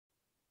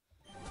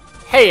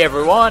Hey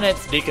everyone,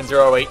 it's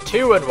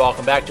Deacon082 and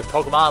welcome back to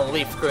Pokemon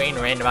LeafGreen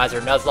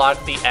Randomizer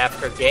Nuzlocke, the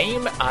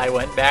Aftergame. I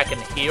went back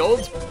and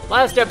healed.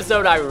 Last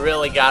episode I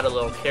really got a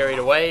little carried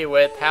away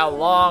with how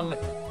long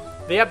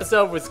the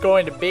episode was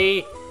going to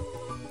be.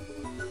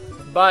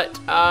 But,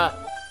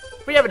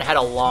 we haven't had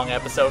a long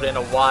episode in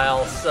a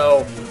while,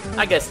 so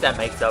I guess that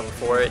makes up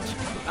for it.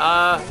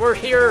 We're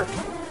here.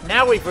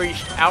 Now we've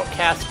reached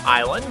OutKast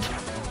Island.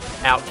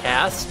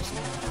 OutKast.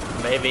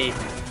 Maybe.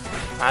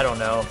 I don't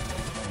know.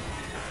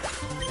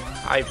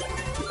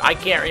 I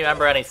can't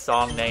remember any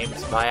song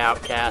names by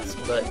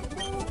OutKast,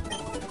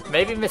 but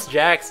maybe Miss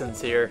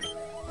Jackson's here.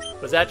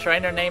 Was that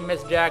trainer named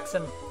Miss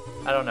Jackson?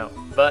 I don't know.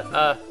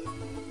 But,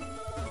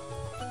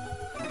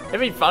 it'd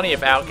be funny if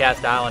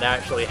OutKast Island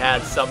actually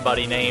had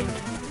somebody named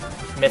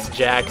Miss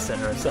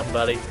Jackson or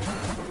somebody.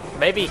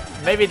 Maybe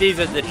these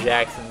are the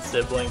Jackson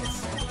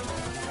siblings.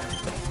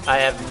 I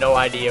have no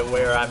idea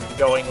where I'm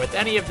going with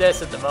any of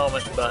this at the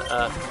moment, but,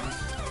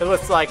 it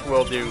looks like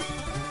we'll do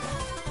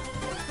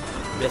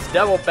this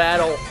double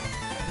battle.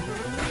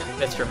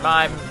 Mr.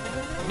 Mime.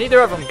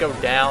 Neither of them go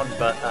down,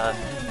 but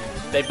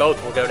they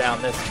both will go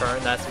down this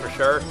turn, that's for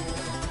sure.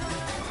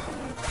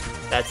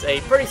 That's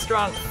a pretty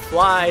strong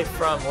fly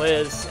from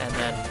Liz, and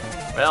then,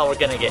 well, we're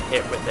gonna get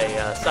hit with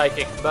a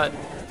psychic, but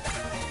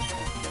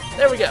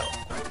there we go.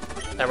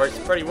 That works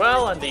pretty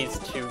well, and these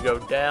two go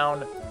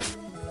down.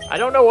 I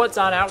don't know what's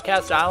on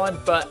OutKast Island,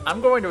 but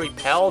I'm going to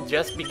repel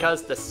just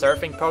because the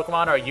surfing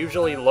Pokemon are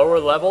usually lower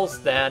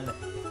levels than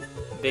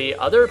the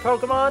other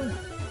Pokemon,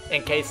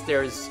 in case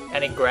there's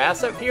any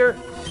grass up here,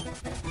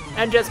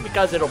 and just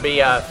because it'll be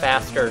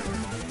faster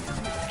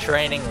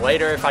training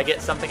later if I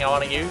get something I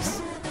want to use.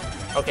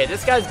 Okay,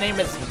 this guy's name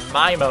is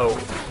Mimo.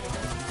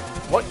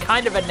 What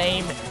kind of a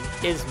name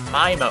is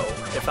Mimo,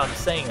 if I'm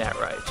saying that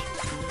right?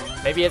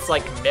 Maybe it's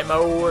like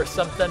Mimo or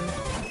something?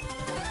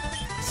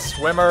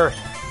 Swimmer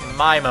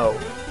Mimo.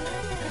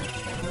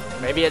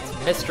 Maybe it's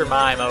Mr.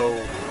 Mimo.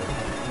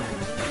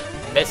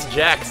 Miss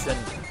Jackson.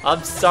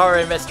 I'm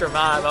sorry, Mr.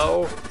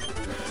 Mimo.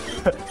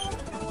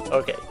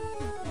 Okay.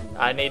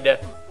 I need to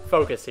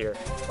focus here.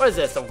 What is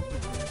this? A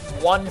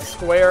one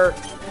square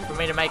for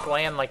me to make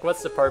land? Like,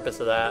 what's the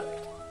purpose of that?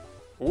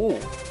 Ooh.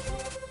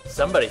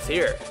 Somebody's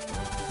here.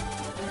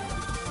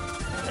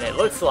 And it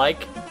looks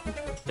like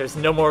there's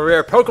no more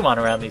rare Pokemon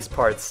around these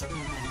parts.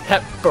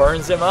 That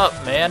burns him up,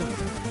 man.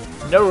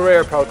 No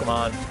rare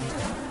Pokemon.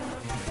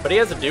 But he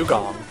has a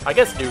Dugong. I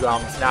guess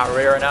Dugong's not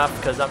rare enough,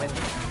 because, I mean,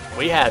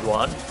 we had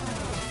one.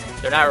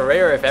 They're not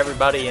rare if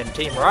everybody in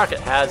Team Rocket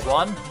has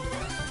one.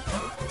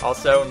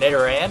 Also,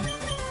 Nidoran.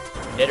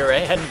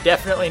 Nidoran,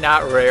 definitely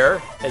not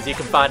rare, as you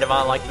can find him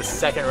on, like, the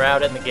second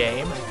route in the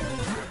game.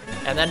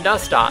 And then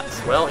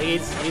Dustots. Well,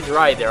 he's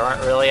right. There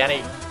aren't really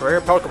any rare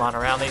Pokemon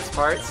around these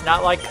parts.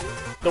 Not like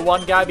the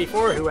one guy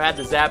before who had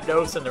the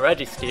Zapdos and the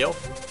Registeel.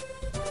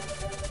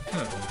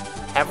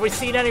 Have we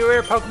seen any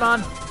rare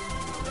Pokemon?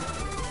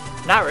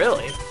 Not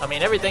really. I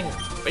mean, everything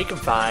we can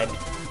find,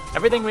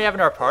 everything we have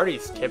in our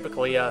parties,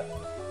 typically,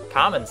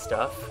 common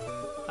stuff.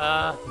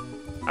 I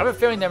have a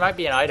feeling there might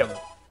be an item.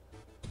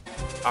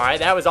 Alright,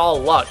 that was all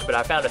luck, but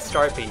I found a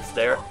star piece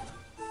there.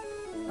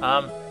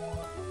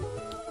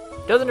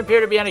 Doesn't appear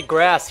to be any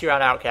grass here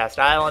on OutKast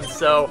Island,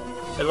 so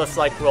it looks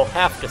like we'll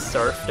have to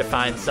surf to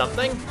find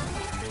something.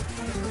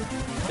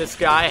 This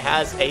guy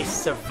has a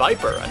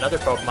Seviper, another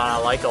Pokemon I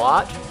like a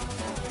lot.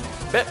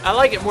 But I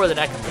like it more than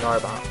Ekans and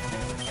Arbok.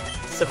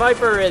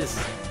 Seviper is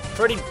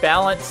pretty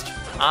balanced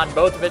on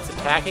both of its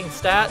attacking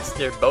stats.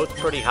 They're both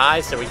pretty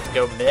high, so we can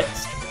go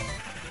mixed.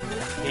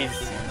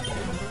 He's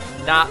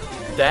not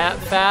that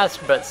fast,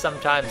 but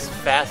sometimes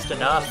fast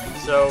enough,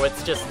 so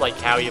it's just like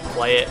how you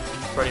play it,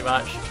 pretty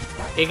much.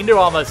 You can do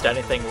almost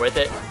anything with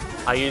it.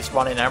 I used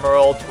one in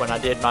Emerald when I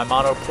did my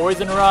Mono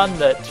Poison run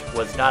that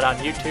was not on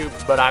YouTube,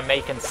 but I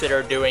may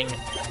consider doing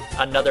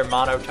another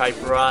Mono type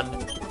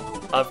run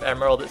of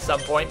Emerald at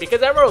some point,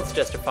 because Emerald's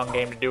just a fun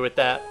game to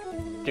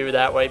do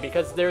that way,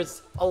 because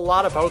there's a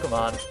lot of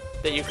Pokemon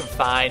that you can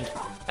find,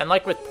 and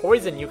like with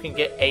Poison, you can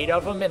get 8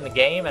 of them in the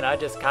game, and I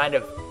just kind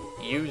of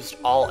used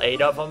all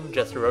 8 of them,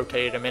 just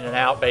rotated them in and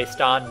out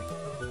based on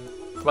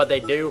what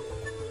they do.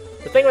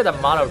 The thing with a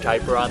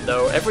Monotype run,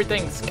 though,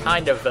 everything's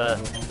kind of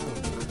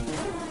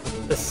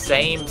the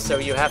same, so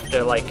you have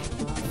to, like,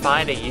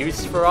 find a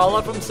use for all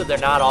of them, so they're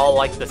not all,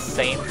 like, the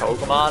same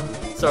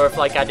Pokemon. So if,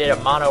 like, I did a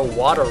Mono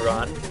Water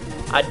run,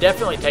 I'd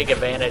definitely take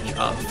advantage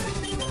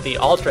of the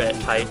alternate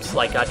types.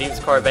 Like, I'd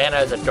use Carvanha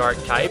as a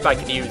Dark type, I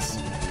could use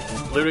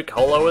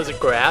Ludicolo as a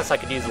Grass, I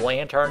could use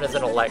Lantern as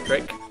an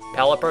Electric,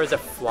 Pelipper as a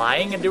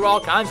Flying, and do all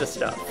kinds of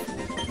stuff.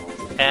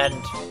 And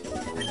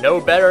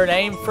no better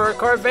name for a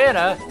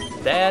Carvanha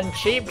than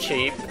Cheep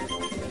Cheep.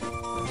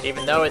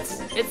 Even though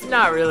it's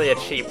not really a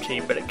Cheep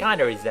Cheep, but it kind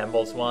of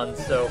resembles one,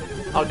 so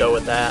I'll go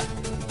with that.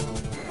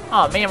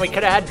 Oh man, we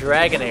could have had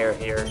Dragonair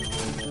here.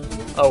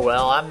 Oh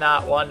well, I'm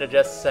not one to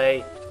just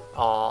say,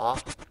 aw.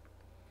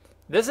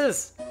 This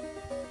is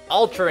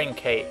Altering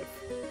Cave.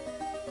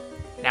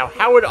 Now,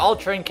 how would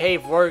Altering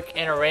Cave work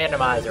in a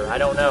randomizer? I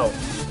don't know.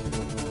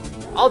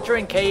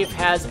 Altering Cave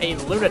has a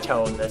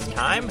Lunatone this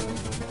time.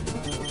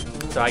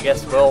 So I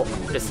guess we'll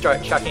just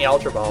start chucking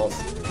Ultra Balls.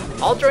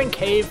 Altering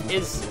Cave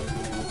is,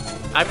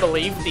 I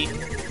believe, the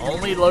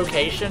only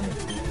location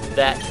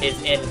that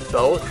is in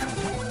both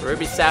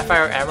Ruby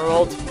Sapphire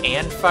Emerald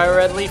and Fire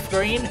Red Leaf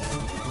Green.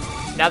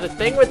 Now the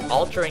thing with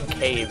Altering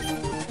Cave,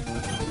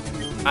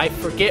 I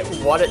forget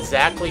what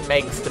exactly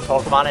makes the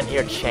Pokemon in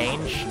here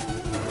change,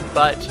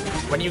 but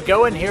when you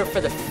go in here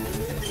for the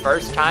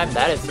first time,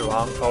 that is the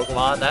wrong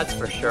Pokemon, that's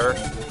for sure.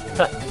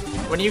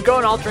 When you go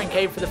in Altering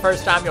Cave for the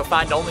first time, you'll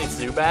find only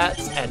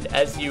Zubats, and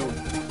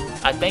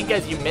I think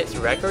as you miss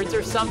records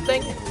or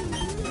something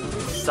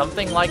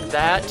like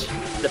that,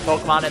 the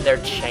Pokemon in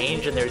there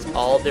change, and there's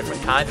all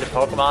different kinds of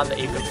Pokemon that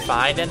you can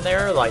find in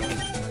there, like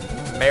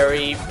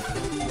Mary,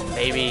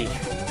 maybe,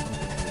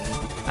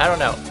 I don't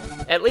know.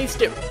 At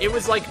least it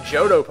was like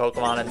Johto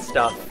Pokemon and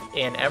stuff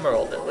in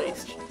Emerald, at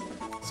least.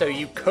 So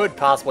you could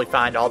possibly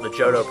find all the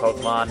Johto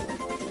Pokemon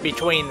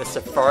between the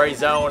Safari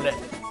Zone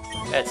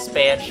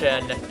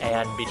expansion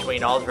and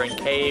between Altering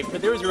Cave,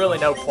 but there was really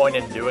no point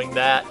in doing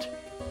that.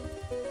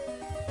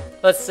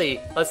 Let's see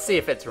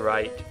if it's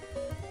right.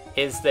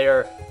 Is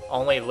there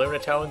only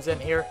Lunatones in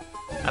here?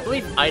 I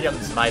believe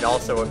items might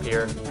also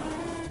appear.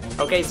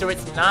 Okay, so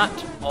it's not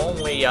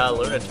only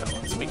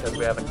Lunatones, because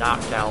we have a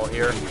Noctowl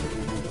here.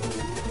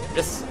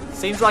 Just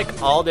seems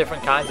like all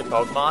different kinds of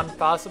Pokemon,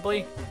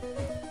 possibly.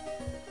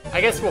 I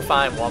guess we'll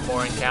find one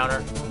more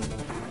encounter.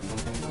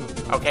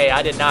 Okay,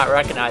 I did not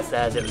recognize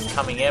that as it was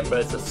coming in, but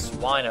it's a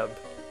Swinub.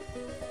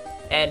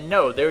 And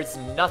no, there's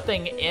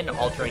nothing in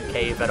Altering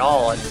Cave at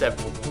all except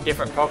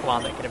different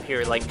Pokemon that can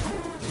appear, like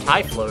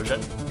Typhlosion.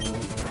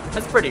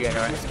 That's pretty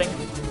interesting.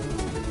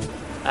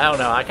 I don't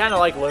know, I kind of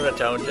like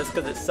Lunatone just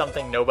because it's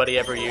something nobody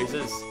ever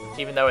uses,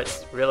 even though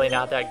it's really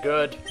not that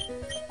good.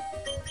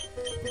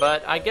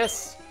 But I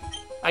guess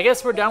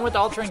we're done with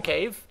Altering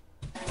Cave,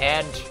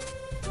 and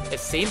it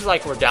seems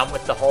like we're done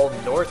with the whole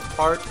north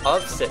part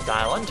of Sith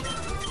Island.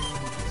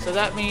 So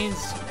that means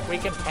we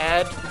can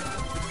head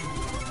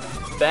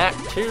back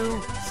to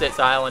Sith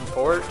Island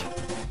Port.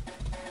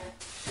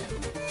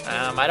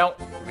 I don't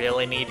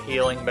really need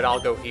healing, but I'll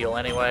go heal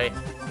anyway.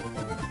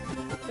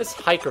 This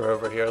hiker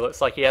over here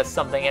looks like he has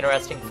something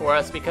interesting for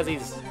us because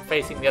he's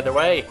facing the other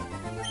way.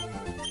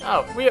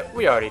 Oh,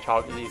 we already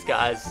talked to these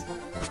guys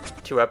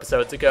 2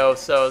 episodes ago,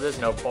 so there's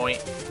no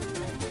point.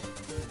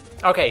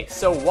 Okay,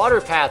 so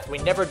Water Path, we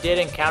never did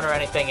encounter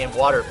anything in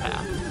Water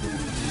Path.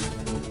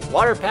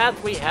 Water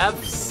Path, we have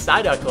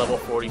Psyduck level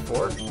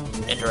 44.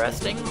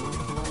 Interesting.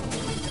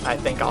 I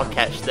think I'll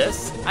catch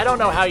this. I don't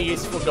know how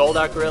useful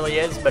Golduck really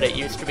is, but it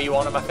used to be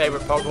one of my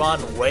favorite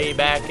Pokemon way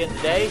back in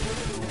the day.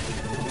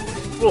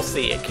 We'll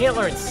see. It can't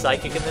learn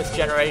Psychic in this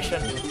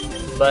generation,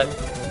 but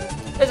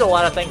there's a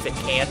lot of things it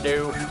can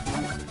do,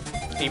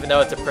 even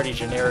though it's a pretty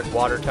generic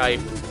water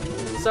type.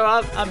 So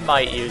I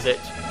might use it.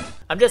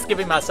 I'm just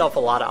giving myself a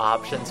lot of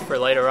options for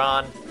later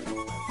on.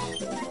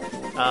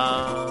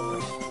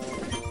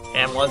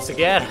 And once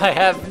again, I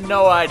have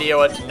no idea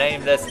what to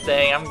name this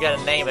thing. I'm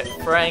gonna name it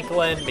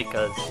Franklin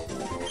because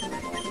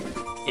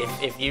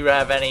if you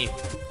have any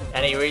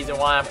reason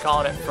why I'm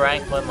calling it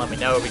Franklin, let me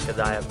know because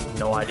I have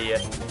no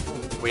idea.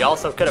 We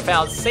also could have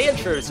found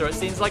Sandshrew, so it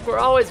seems like we're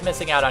always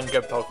missing out on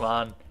good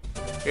Pokemon.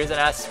 Here's an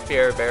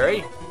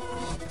Aspearberry.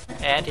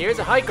 And here's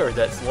a hiker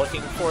that's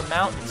looking for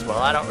mountains. Well,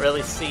 I don't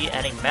really see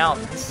any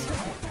mountains,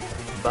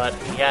 but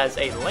he has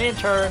a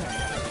Lantern.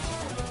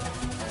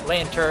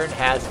 Lantern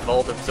has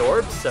Volt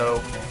Absorb,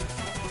 so...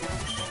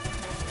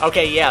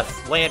 Okay,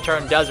 yes,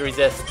 Lantern does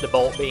resist the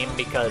Bolt Beam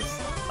because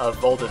of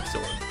Volt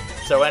Absorb.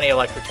 So any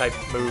electric type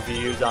move you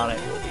use on it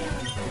will be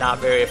not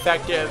very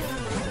effective.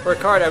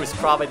 Ricardo is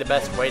probably the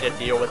best way to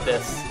deal with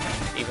this,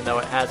 even though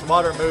it has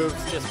water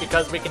moves, just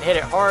because we can hit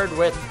it hard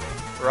with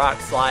Rock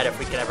Slide if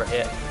we can ever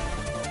hit.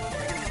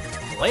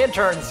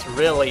 Lantern's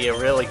really a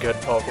really good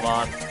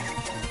Pokemon.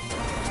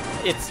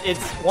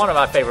 It's one of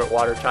my favorite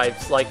water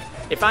types. Like,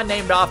 if I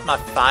named off my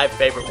 5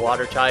 favorite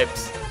water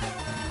types,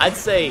 I'd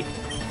say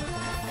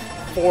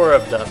 4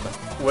 of them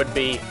would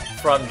be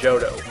from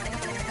Johto.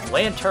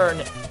 Lantern,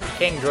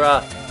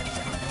 Kingdra,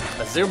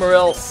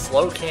 Azumarill,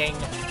 Slowking.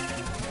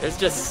 There's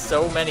just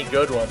so many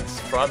good ones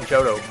from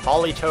Johto.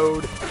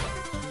 Politoed.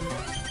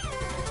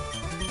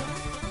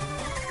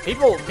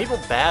 People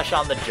bash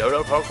on the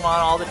Johto Pokemon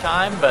all the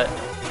time, but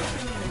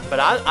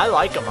I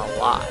like them a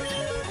lot.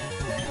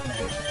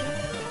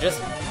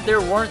 Just,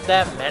 there weren't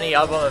that many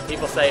of them, and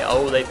people say,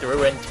 oh, they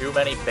threw in too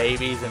many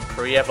babies and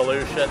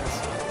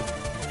pre-evolutions,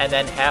 and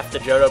then half the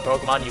Johto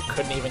Pokemon you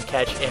couldn't even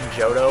catch in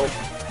Johto.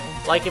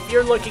 Like, if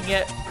you're looking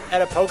at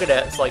a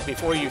Pokedex, like,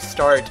 before you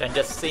start, and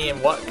just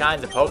seeing what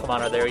kinds of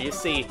Pokemon are there, you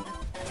see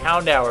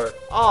Houndour.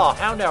 Oh,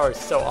 Houndour is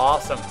so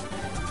awesome.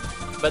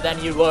 But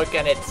then you look,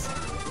 and it's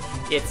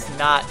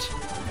not,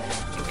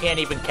 you can't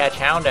even catch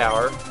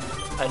Houndour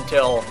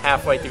until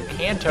halfway through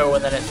Kanto,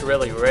 and then it's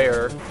really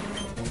rare.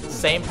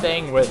 Same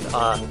thing with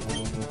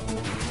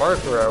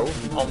Murkrow,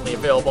 only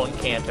available in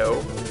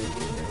Kanto.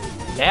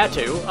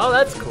 Natu, oh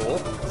that's cool.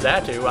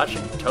 Xatu, I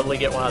should totally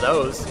get one of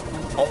those.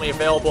 only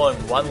available in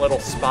one little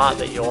spot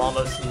that you'll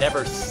almost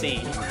never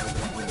see.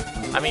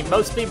 I mean,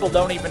 most people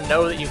don't even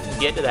know that you can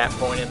get to that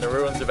point in the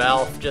Ruins of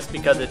Alph just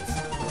because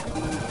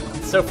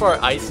it's so far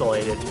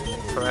isolated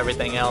from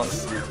everything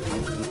else.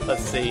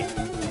 Let's see.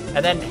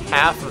 And then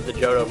half of the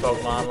Johto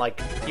Pokemon,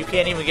 like, you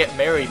can't even get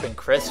Mareep in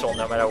Crystal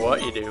no matter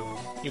what you do.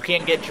 You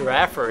can't get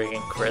Giraffaric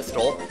in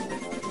Crystal.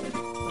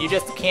 You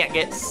just can't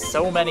get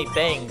so many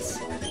things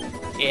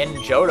in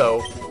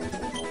Johto.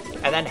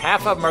 And then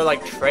half of them are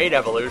like trade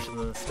evolutions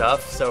and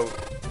stuff, so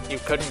you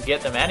couldn't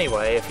get them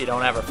anyway if you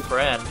don't have a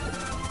friend.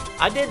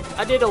 I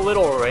did a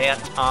little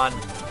rant on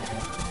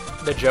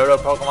the Johto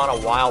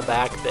Pokemon a while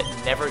back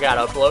that never got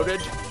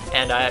uploaded,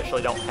 and I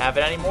actually don't have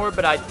it anymore,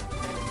 but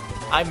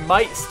I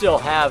might still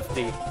have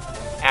the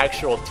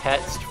actual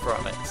text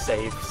from it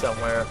saved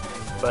somewhere,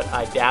 but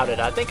I doubt it.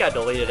 I think I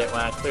deleted it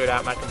when I cleared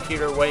out my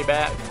computer way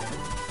back.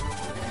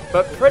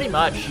 But pretty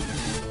much,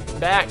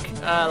 back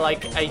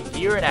like a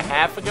year and a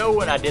half ago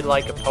when I did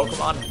like a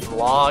Pokemon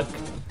vlog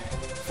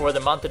for the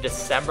month of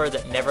December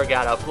that never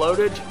got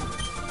uploaded,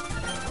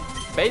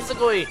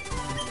 basically,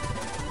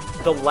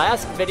 the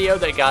last video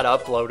that got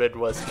uploaded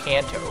was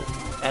Kanto,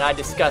 and I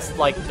discussed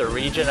like the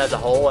region as a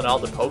whole and all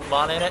the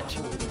Pokemon in it.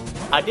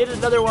 I did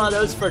another one of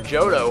those for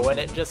Johto, and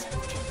it just...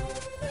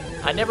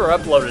 I never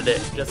uploaded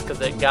it just because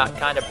it got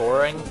kind of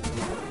boring.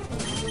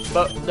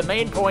 But the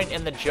main point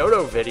in the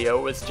Johto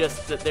video was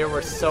just that there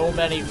were so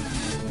many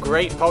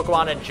great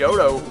Pokemon in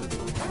Johto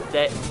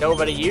that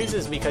nobody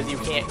uses because you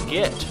can't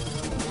get.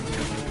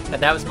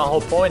 And that was my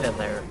whole point in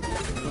there.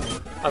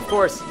 Of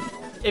course,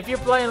 if you're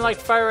playing like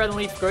Fire Red and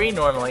Leaf Green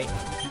normally,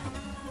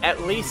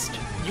 at least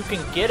you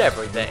can get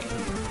everything,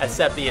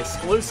 except the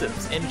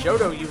exclusives. In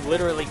Johto, you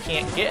literally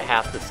can't get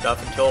half the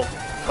stuff until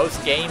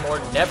post-game or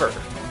never.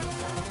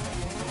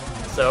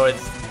 So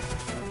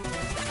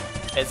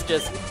it's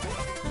just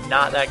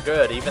not that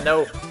good, even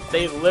though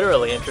they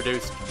literally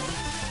introduced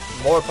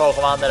more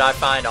Pokemon that I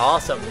find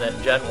awesome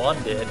than Gen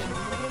 1 did.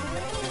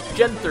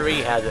 Gen 3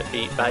 has it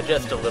beat by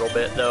just a little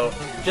bit, though,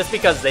 just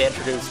because they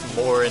introduced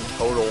more in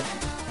total.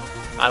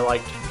 I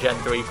liked Gen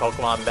 3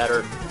 Pokemon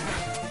better.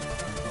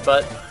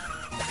 But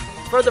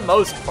for the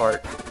most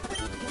part,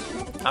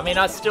 I mean,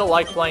 I still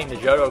like playing the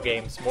Johto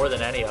games more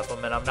than any of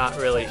them, and I'm not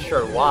really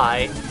sure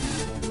why.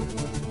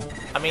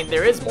 I mean,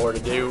 there is more to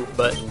do,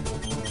 but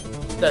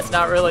that's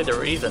not really the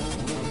reason.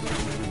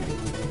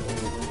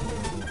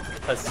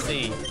 Let's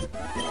see.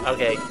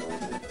 Okay,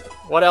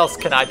 what else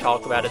can I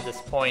talk about at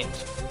this point?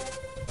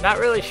 Not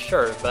really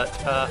sure, but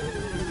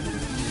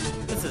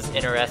this is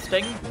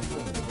interesting.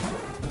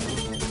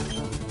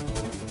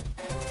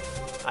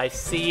 I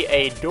see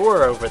a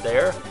door over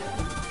there,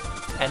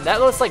 and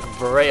that looks like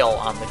Braille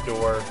on the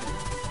door.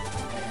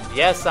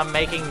 Yes, I'm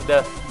making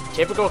the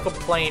typical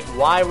complaint,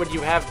 why would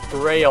you have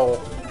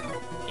Braille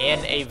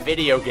in a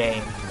video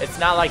game? It's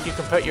not like you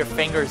can put your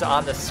fingers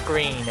on the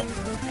screen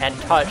and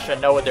touch and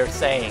know what they're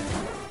saying.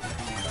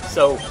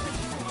 So,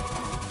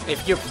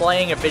 if you're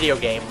playing a video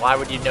game, why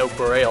would you know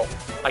Braille?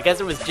 I guess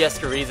it was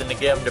just a reason to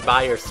get them to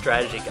buy your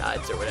strategy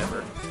guides or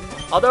whatever.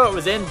 Although it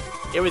was in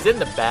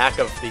the back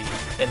of the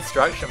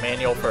instruction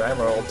manual for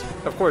Emerald.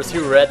 Of course,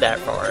 who read that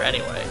far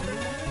anyway?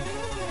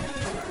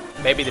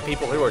 Maybe the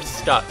people who were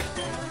stuck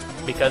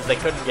because they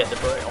couldn't get the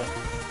Braille.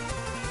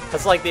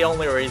 That's like the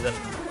only reason.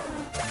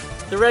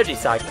 The Reggie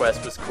side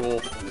quest was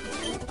cool.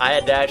 I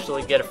had to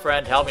actually get a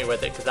friend help me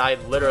with it because I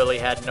literally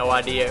had no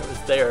idea it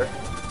was there.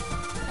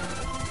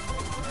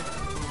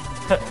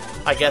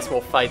 I guess we'll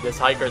fight this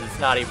hiker that's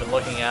not even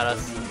looking at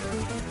us.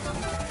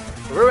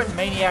 Ruin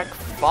Maniac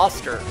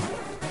Foster.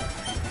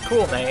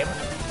 Cool name.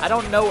 I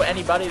don't know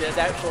anybody that's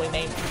actually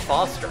named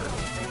Foster.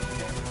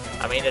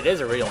 I mean, it is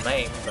a real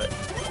name, but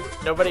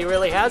nobody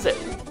really has it.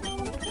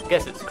 I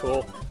guess it's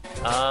cool.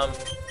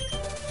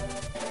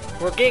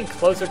 We're getting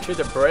closer to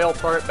the Braille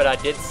part, but I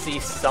did see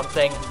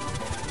something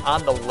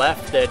on the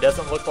left that it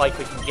doesn't look like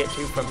we can get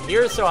to from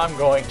here, so I'm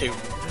going to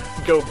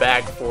go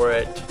back for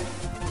it.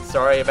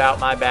 Sorry about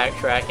my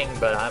backtracking,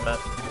 but I'm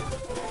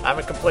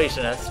a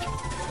completionist.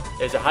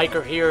 There's a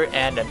hiker here,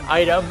 and an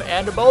item,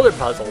 and a boulder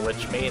puzzle,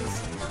 which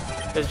means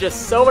there's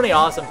just so many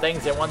awesome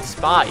things in one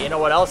spot. You know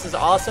what else is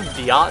awesome?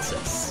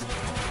 Deoxys.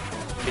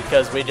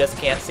 Because we just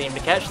can't seem to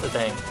catch the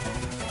thing.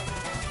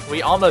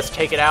 We almost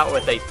take it out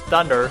with a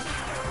Thunder,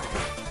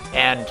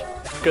 and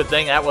good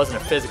thing that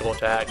wasn't a physical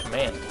attack,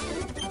 man.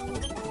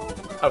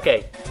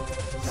 Okay,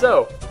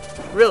 so,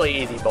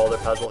 really easy boulder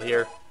puzzle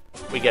here.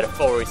 We get a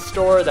full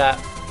restore that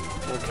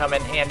will come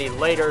in handy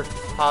later,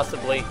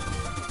 possibly.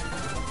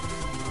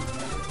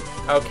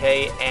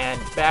 Okay, and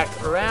back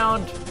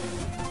around,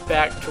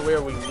 back to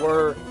where we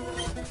were.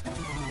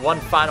 One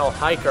final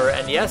hiker,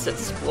 and yes,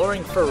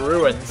 exploring for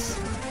ruins.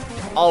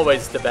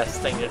 Always the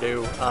best thing to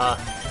do.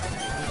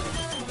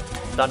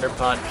 Thunder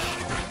Punch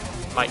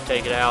might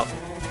take it out.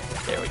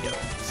 There we go.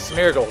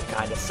 Smeargle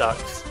kinda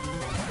sucks.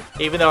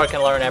 Even though I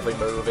can learn every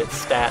move,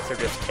 its stats are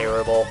just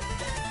terrible.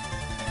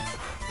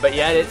 But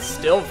yet it's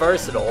still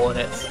versatile, and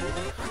it's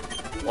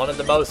one of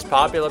the most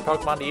popular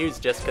Pokemon to use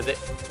just because it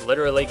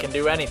literally can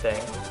do anything.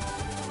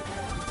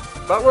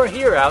 but we're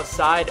here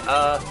outside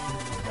a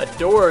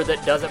door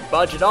that doesn't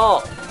budge at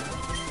all.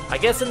 I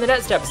guess in the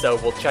next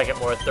episode we'll check it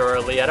more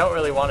thoroughly. I don't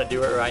really want to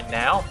do it right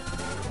now.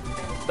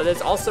 But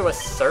there's also a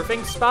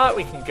surfing spot.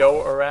 We can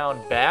go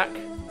around back.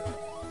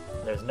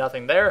 There's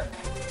nothing there.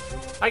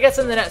 I guess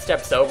in the next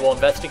episode we'll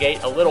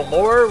investigate a little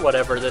more,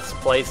 whatever this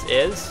place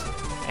is,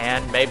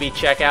 and maybe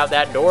check out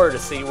that door to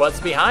see what's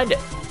behind it.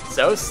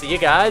 So see you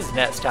guys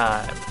next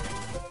time.